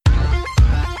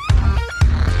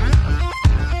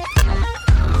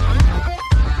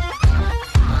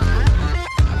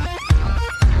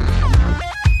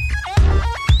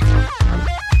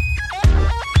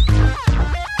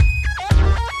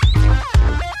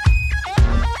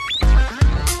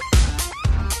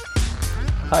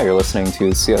Hi, you're listening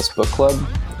to CS Book Club,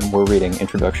 and we're reading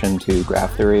Introduction to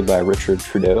Graph Theory by Richard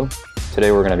Trudeau.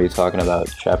 Today we're going to be talking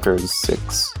about chapters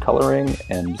 6, Coloring,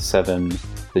 and 7,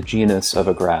 The Genus of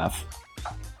a Graph.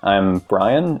 I'm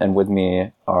Brian, and with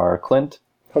me are Clint.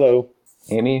 Hello.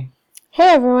 Amy. Hey,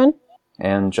 everyone.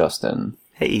 And Justin.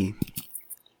 Hey.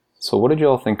 So what did you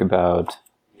all think about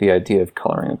the idea of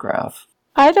coloring a graph?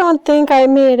 I don't think I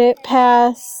made it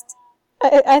past...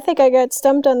 I think I got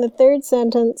stumped on the third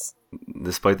sentence.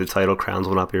 Despite the title, crowns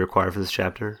will not be required for this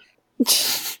chapter.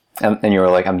 And you were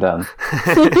like, I'm done.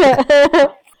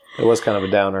 It was kind of a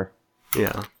downer.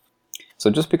 Yeah. So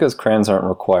just because crayons aren't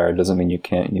required doesn't mean you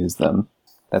can't use them.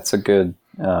 That's a good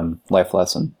life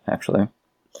lesson, actually.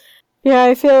 Yeah,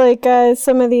 I feel like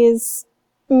some of these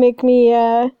make me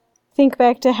think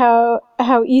back to how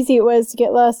easy it was to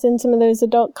get lost in some of those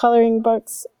adult coloring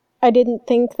books. I didn't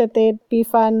think that they'd be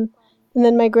fun, and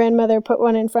then my grandmother put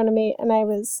one in front of me, and I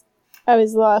was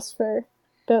lost for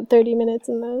about 30 minutes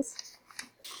in those.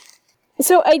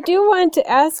 So I do want to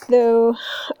ask, though,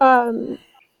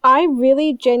 I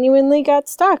really genuinely got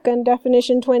stuck on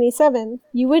definition 27.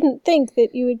 You wouldn't think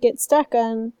that you would get stuck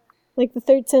on, like, the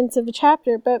third sentence of a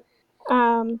chapter, but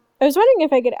I was wondering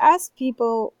if I could ask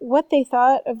people what they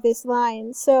thought of this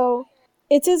line. So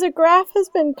it says a graph has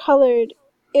been colored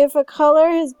if a color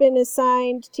has been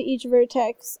assigned to each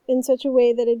vertex in such a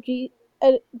way that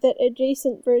that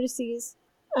adjacent vertices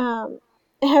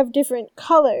have different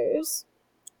colors.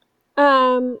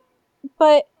 So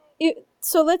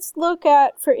let's look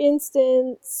at, for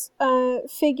instance,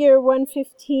 figure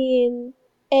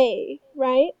 115A,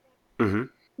 right? Mm-hmm.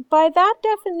 By that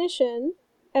definition,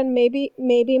 and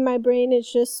maybe my brain is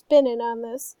just spinning on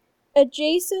this,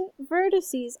 adjacent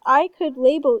vertices, I could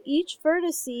label each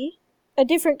vertice a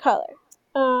different color.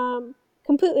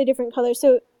 Completely different color.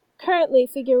 So currently,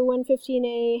 figure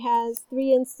 115A has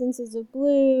 3 instances of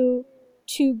blue,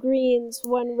 2 greens,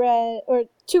 1 red, or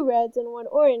 2 reds and 1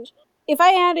 orange. If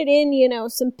I added in,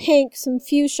 some pink, some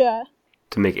fuchsia...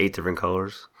 To make 8 different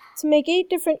colors? To make 8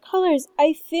 different colors,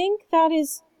 I think that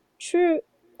is true.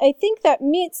 I think that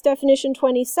meets definition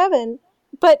 27,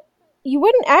 but you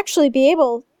wouldn't actually be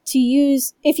able to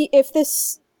use... If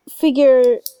this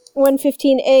figure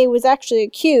 115A was actually a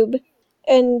cube,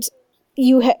 and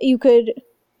you could,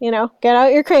 get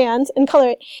out your crayons and color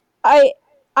it. I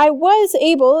was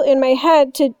able, in my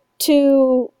head,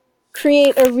 to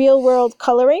create a real-world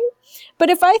coloring, but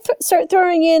if I start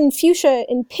throwing in fuchsia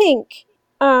and pink,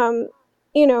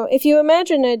 if you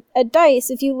imagine a dice,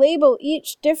 if you label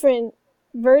each different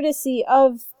vertice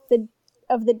of the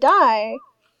die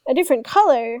a different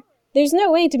color, there's no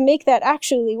way to make that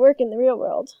actually work in the real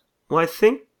world. Well, I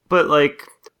think, but a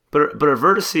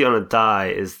vertice on a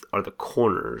die are the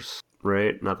corners,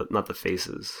 right? Not the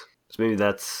faces. So maybe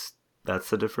that's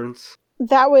the difference.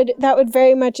 That would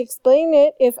very much explain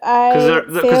it if I...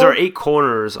 Because there are 8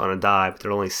 corners on a die, but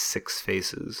there are only 6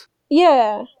 faces.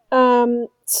 Yeah.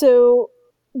 So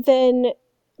then,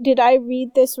 did I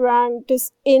read this wrong?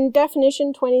 In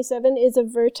definition 27, is a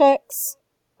vertex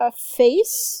a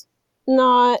face?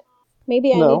 Not...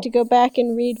 Maybe I need to go back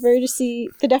and read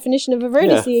the definition of a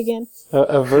vertice again.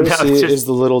 A vertice is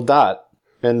the little dot,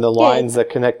 and the lines that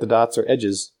connect the dots are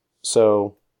edges.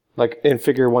 So... like in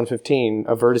figure 115,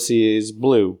 a vertice is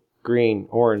blue, green,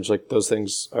 orange, like those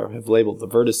things have labeled the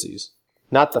vertices,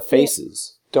 not the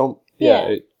faces. Or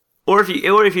if you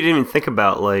didn't even think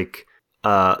about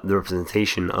the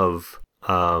representation of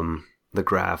the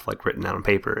graph like written out on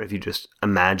paper, if you just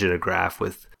imagine a graph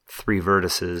with 3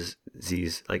 vertices,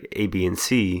 these like A, B, and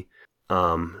C,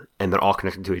 and they're all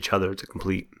connected to each other, it's a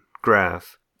complete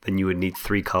graph, then you would need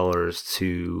 3 colors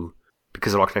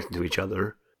because they're all connected to each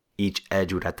other. Each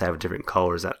edge would have to have different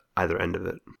colors at either end of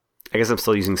it. I guess I'm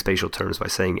still using spatial terms by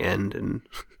saying end and...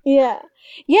 Yeah,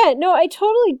 no, I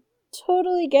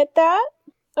totally get that.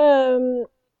 And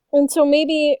so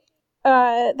maybe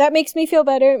that makes me feel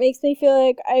better. It makes me feel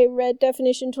like I read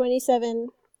definition 27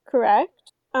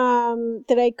 correct.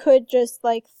 That I could just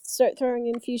start throwing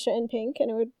in fuchsia and pink,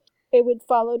 and it would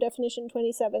follow definition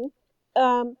 27.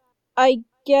 I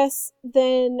guess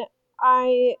then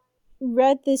I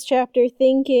read this chapter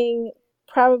thinking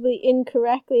probably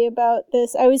incorrectly about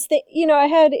this. I was I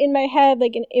had in my head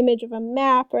like an image of a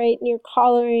map, right? And you're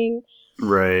coloring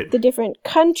the different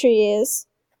countries.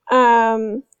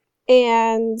 And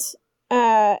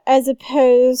as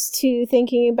opposed to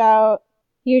thinking about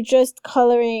you're just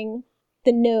coloring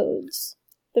the nodes,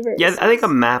 the vertices. Yeah, I think a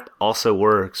map also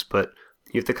works, but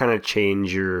you have to kind of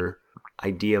change your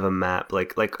idea of a map.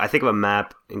 Like I think of a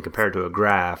map and compared to a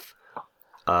graph.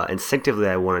 Instinctively,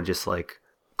 I want to just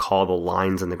call the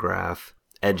lines in the graph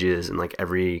edges and like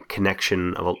every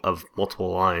connection of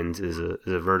multiple lines is a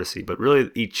vertice. But really,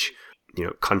 each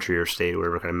country or state,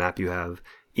 whatever kind of map you have,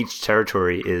 each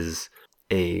territory is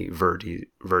a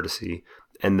vertice,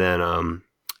 and then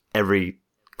every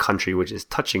country which is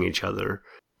touching each other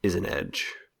is an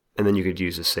edge, and then you could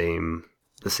use the same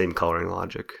coloring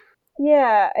logic.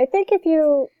 Yeah, I think if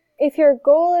your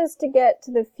goal is to get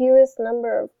to the fewest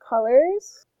number of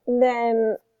colors,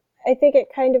 then I think it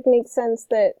kind of makes sense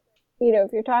that,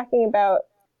 if you're talking about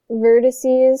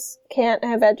vertices can't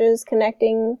have edges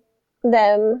connecting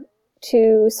them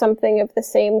to something of the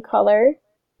same color,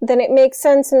 then it makes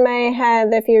sense in my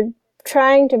head that if you're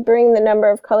trying to bring the number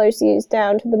of colors used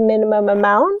down to the minimum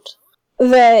amount,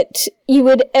 that you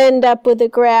would end up with a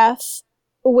graph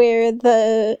where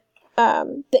the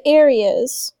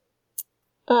areas,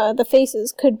 the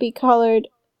faces could be colored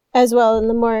as well in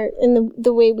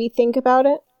the way we think about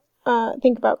it,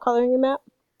 think about coloring a map.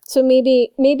 So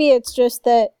maybe it's just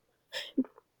that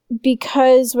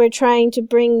because we're trying to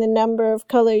bring the number of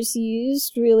colors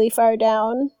used really far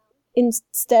down,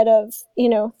 instead of,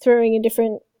 throwing a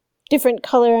different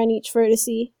color on each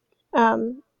vertice,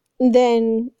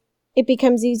 then it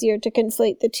becomes easier to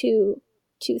conflate the two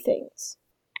things.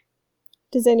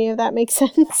 Does any of that make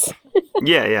sense?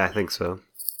 Yeah, I think so.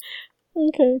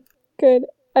 Okay, good.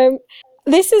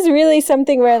 This is really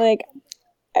something where, like,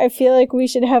 I feel like we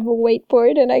should have a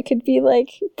whiteboard and I could be, like,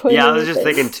 pointing. Yeah, I was just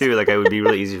thinking, too, like, it would be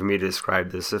really easy for me to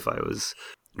describe this if I was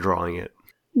drawing it.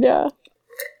 Yeah.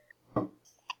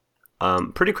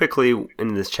 Pretty quickly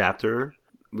in this chapter,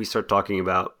 we start talking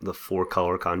about the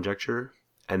 4-color conjecture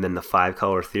and then the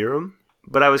 5-color theorem.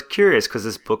 But I was curious because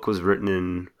this book was written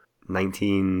in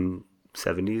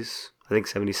 1970s, I think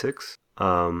 76.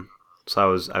 So I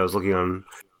was looking on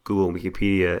Google and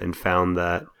Wikipedia and found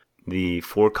that the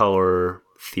 4-color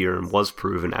theorem was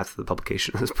proven after the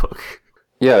publication of this book.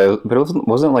 Yeah, but it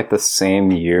wasn't like the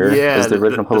same year as the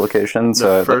original publication.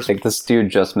 So I think this dude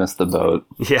just missed the boat.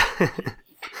 Yeah.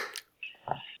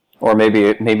 Or maybe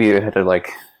you had to,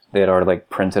 like, they had already, like,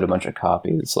 printed a bunch of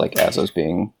copies, like, as it was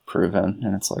being proven,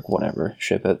 and it's like, whatever,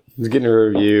 ship it. It's getting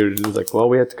reviewed, and it's like, well,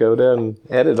 we have to go down and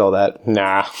edit all that.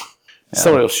 Nah. Yeah.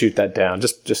 Someone will shoot that down.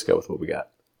 Just go with what we got.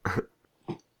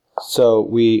 So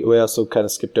we also kind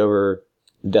of skipped over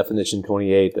definition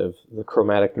 28 of the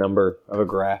chromatic number of a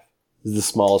graph is the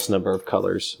smallest number of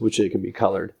colors, which it can be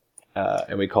colored,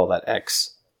 and we call that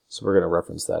X. So we're going to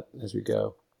reference that as we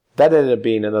go. That ended up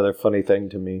being another funny thing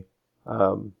to me.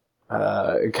 Kind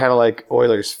of like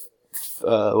Euler's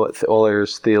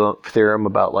theorem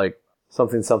about, like,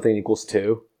 something equals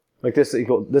 2. Like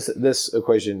this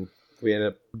equation we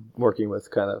ended up working with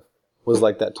kind of was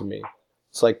like that to me.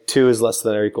 It's like 2 is less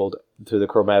than or equal to the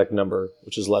chromatic number,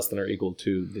 which is less than or equal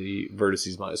to the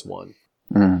vertices minus 1.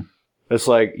 Mm. It's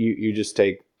like you just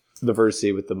take the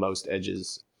vertice with the most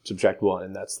edges, subtract 1,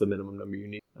 and that's the minimum number you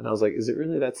need. And I was like, is it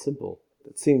really that simple?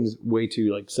 That seems way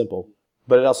too, like, simple.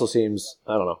 But it also seems,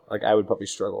 I don't know, like I would probably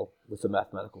struggle with the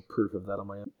mathematical proof of that on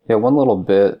my own. Yeah, one little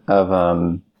bit of,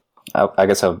 I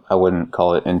guess I wouldn't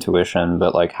call it intuition,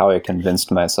 but, like, how I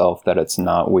convinced myself that it's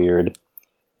not weird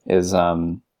is,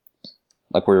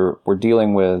 like, we're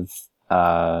dealing with,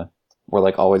 we're,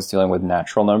 like, always dealing with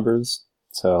natural numbers.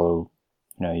 So,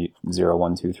 0,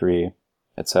 1, 2, 3,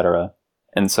 etc.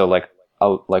 And so, like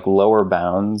lower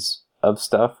bounds of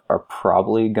stuff are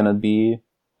probably going to be,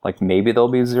 like, maybe they'll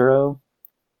be 0,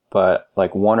 but,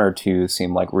 like, 1 or 2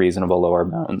 seem like reasonable lower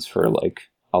bounds for, like,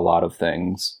 a lot of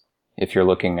things. If you're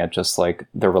looking at just, like,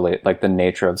 the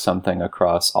nature of something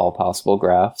across all possible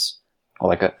graphs, or,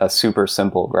 like, a super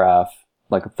simple graph,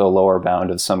 like, the lower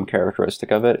bound of some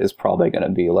characteristic of it is probably going to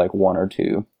be, like, 1 or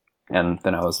 2. And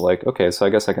then I was like, okay, so I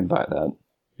guess I can buy that.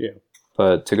 Yeah.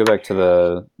 But to go back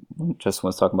to just when I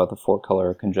was talking about the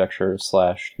 4-color conjecture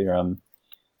 / theorem,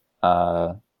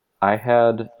 I'd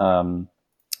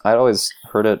always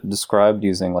heard it described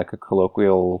using, like, a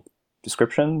colloquial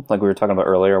description, like we were talking about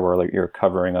earlier, where, like, you're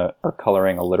coloring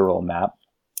a literal map.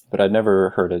 But I'd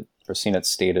never heard it or seen it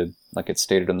stated like it's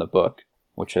stated in the book,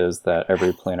 which is that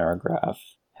every planar graph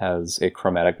has a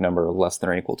chromatic number less than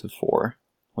or equal to 4,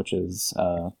 which is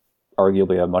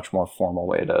arguably a much more formal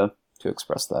way to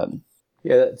express that.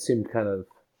 Yeah, that seemed kind of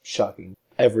shocking.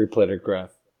 Every planar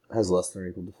graph has less than or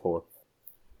equal to 4.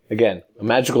 Again, a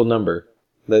magical number.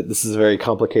 This is a very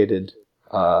complicated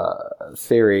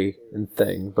theory and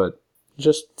thing, but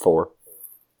just 4.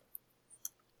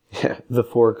 Yeah, the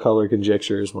 4-color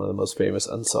conjecture is one of the most famous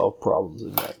unsolved problems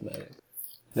in mathematics.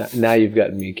 Now you've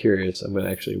gotten me curious. I'm going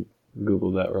to actually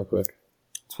Google that real quick.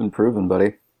 It's been proven,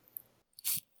 buddy.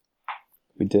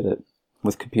 We did it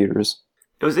with computers.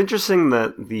 It was interesting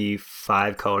that the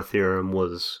 5-color theorem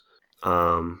was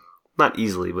not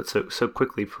easily, but so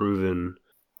quickly proven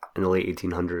in the late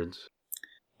 1800s.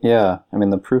 Yeah, I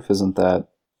mean, the proof isn't that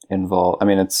involved. I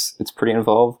mean, it's pretty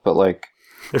involved, but like...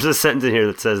 There's a sentence in here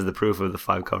that says the proof of the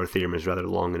 5-color theorem is rather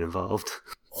long and involved.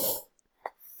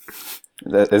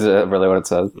 Is it really what it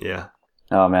says? Yeah.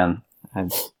 Oh, man.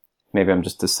 Maybe I'm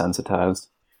just desensitized.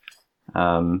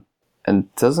 And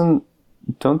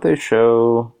don't they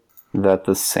show that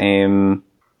the same...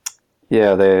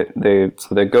 Yeah,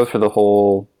 they go through the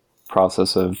whole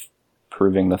process of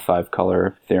proving the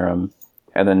 5-color theorem,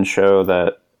 and then show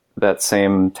that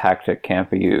same tactic can't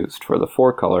be used for the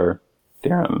 4-color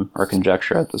theorem, or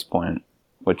conjecture at this point,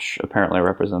 which apparently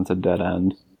represents a dead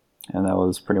end. And that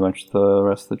was pretty much the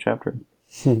rest of the chapter.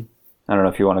 I don't know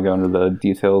if you want to go into the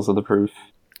details of the proof.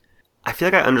 I feel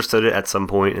like I understood it at some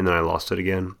point and then I lost it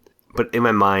again. But in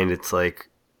my mind, it's like,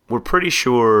 we're pretty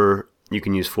sure you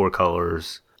can use 4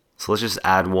 colors, so let's just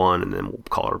add 1 and then we'll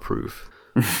call it a proof.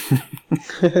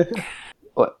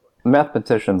 Well,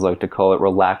 mathematicians like to call it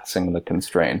relaxing the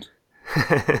constraint.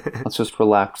 Let's just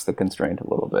relax the constraint a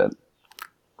little bit.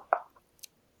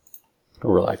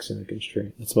 Relaxing the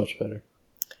constraint. That's much better.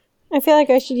 I feel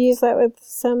like I should use that with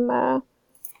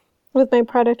with my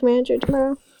product manager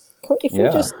tomorrow. If we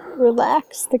just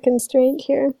relax the constraint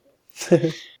here.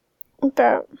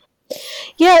 But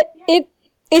yeah,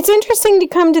 it's interesting to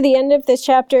come to the end of this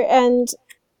chapter and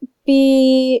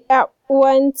be at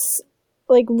once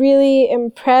like really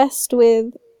impressed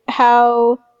with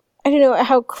how, I don't know,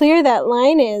 how clear that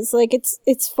line is. Like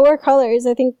it's 4 colors.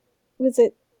 I think, was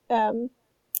it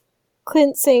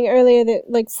Clint saying earlier that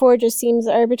like 4 just seems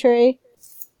arbitrary?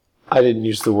 I didn't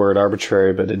use the word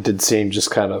arbitrary, but it did seem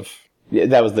just kind of, yeah,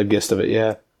 that was the gist of it,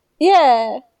 yeah.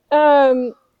 Yeah.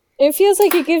 It feels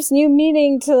like it gives new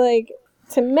meaning to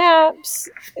maps.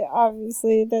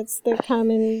 Obviously, that's the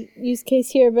common use case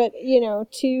here, but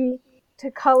to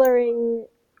coloring,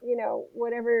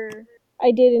 whatever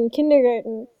I did in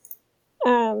kindergarten.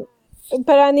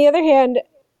 But on the other hand,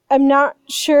 I'm not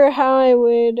sure how I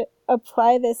would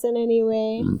apply this in any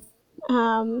way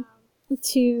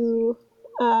to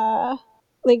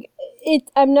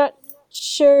I'm not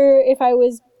sure if I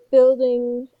was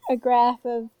building a graph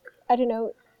of, I don't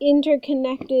know,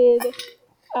 interconnected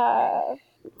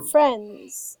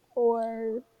friends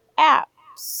or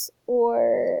apps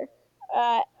or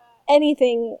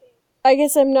anything. I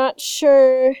guess I'm not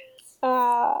sure if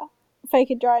I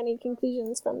could draw any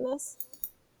conclusions from this.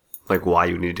 Like why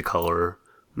you need to color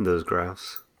those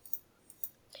graphs?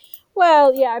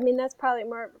 Well, yeah, I mean, that's probably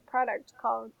more of a product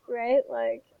call, right?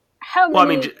 Like, how many... Well, I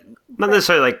mean, not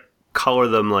necessarily like color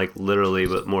them like literally,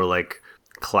 but more like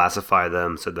classify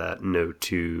them so that no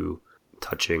 2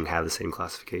 touching have the same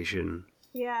classification.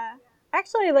 Yeah.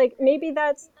 Actually, like, maybe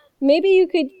you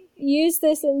could use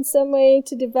this in some way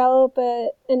to develop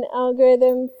an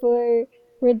algorithm for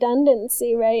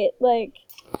redundancy, right? Like,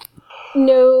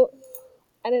 no,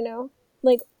 I don't know.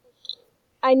 Like,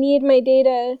 I need my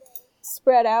data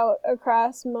spread out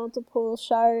across multiple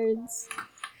shards,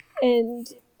 and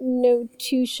no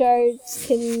 2 shards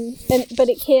but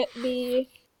it can't be,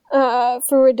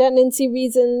 for redundancy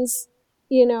reasons,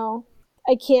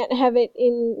 I can't have it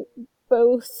in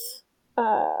both,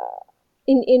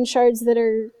 in shards that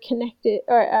are connected,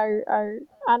 or are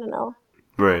I don't know.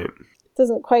 Right.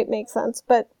 Doesn't quite make sense,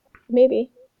 but maybe.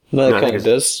 No, that kind of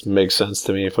does make sense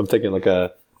to me. If I'm thinking like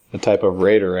a type of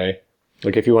RAID array.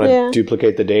 Like if you want to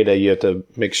duplicate the data, you have to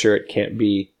make sure it can't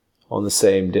be on the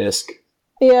same disk.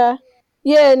 Yeah.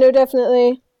 Yeah, no,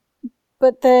 definitely.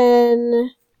 But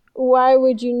then why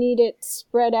would you need it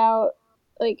spread out?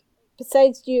 Like,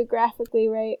 besides geographically,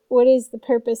 right? What is the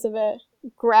purpose of a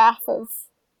graph of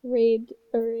RAID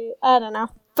array? I don't know.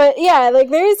 But yeah, like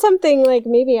there is something like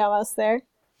maybe almost there.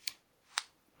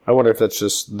 I wonder if that's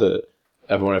just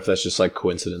like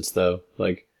coincidence though.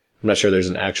 Like, I'm not sure there's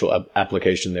an actual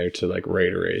application there to like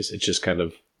RAID arrays. It just kind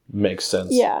of makes sense.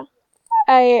 Yeah.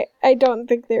 I don't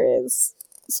think there is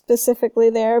specifically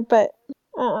there, but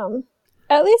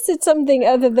at least it's something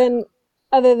other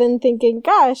than thinking,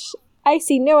 gosh, I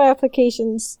see no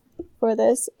applications for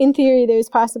this. In theory, there's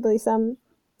possibly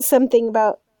something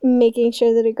about making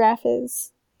sure that a graph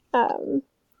is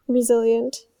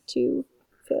resilient to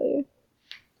failure.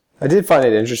 I did find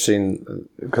it interesting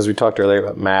because we talked earlier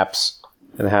about maps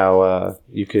and how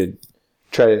you could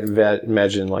try to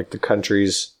imagine like the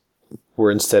countries were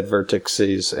instead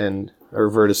vertices or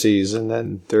vertices, and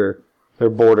then their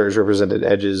borders represented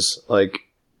edges. Like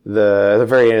at the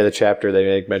very end of the chapter, they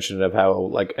make mention of how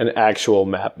like an actual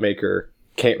map maker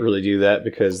can't really do that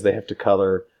because they have to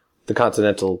color the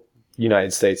continental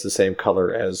United States the same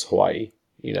color as Hawaii,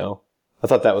 you know? I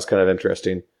thought that was kind of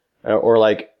interesting. Or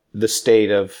like the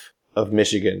state of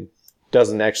Michigan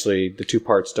doesn't actually, the two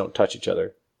parts don't touch each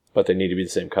other, but they need to be the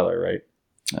same color, right?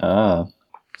 Ah.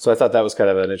 So I thought that was kind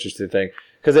of an interesting thing.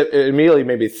 Because it immediately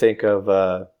made me think of,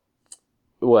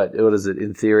 what is it?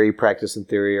 In theory, practice and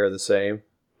theory are the same,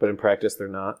 but in practice they're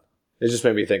not. It just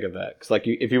made me think of that. Because like,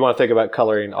 if you want to think about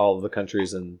coloring all of the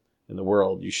countries in the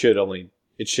world, it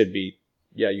should be,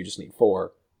 you just need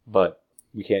 4, but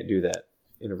we can't do that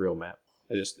in a real map.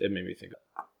 It made me think of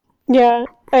that. Yeah,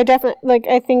 I definitely,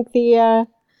 I think the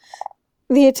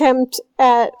attempt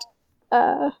at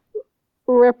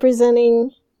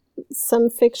representing some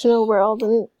fictional world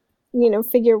and,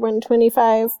 figure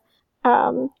 125,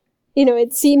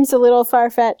 it seems a little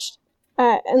far-fetched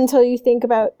until you think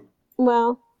about,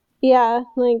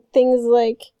 things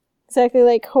exactly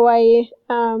like Hawaii,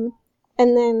 and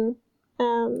then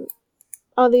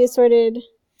all the assorted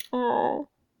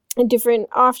different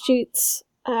offshoots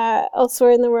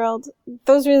elsewhere in the world.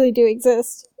 Those really do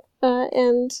exist,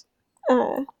 and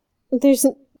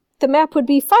the map would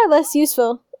be far less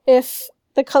useful if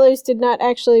the colors did not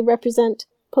actually represent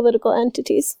political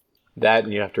entities. That,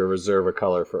 and you have to reserve a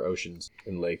color for oceans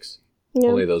and lakes. Yeah.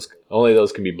 Only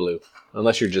those can be blue,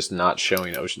 unless you're just not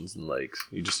showing oceans and lakes.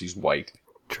 You just use white,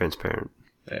 transparent.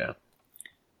 Yeah.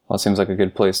 Well, it seems like a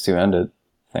good place to end it.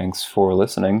 Thanks for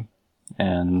listening,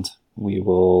 and we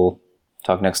will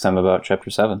talk next time about Chapter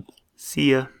 7.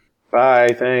 See ya.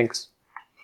 Bye, thanks.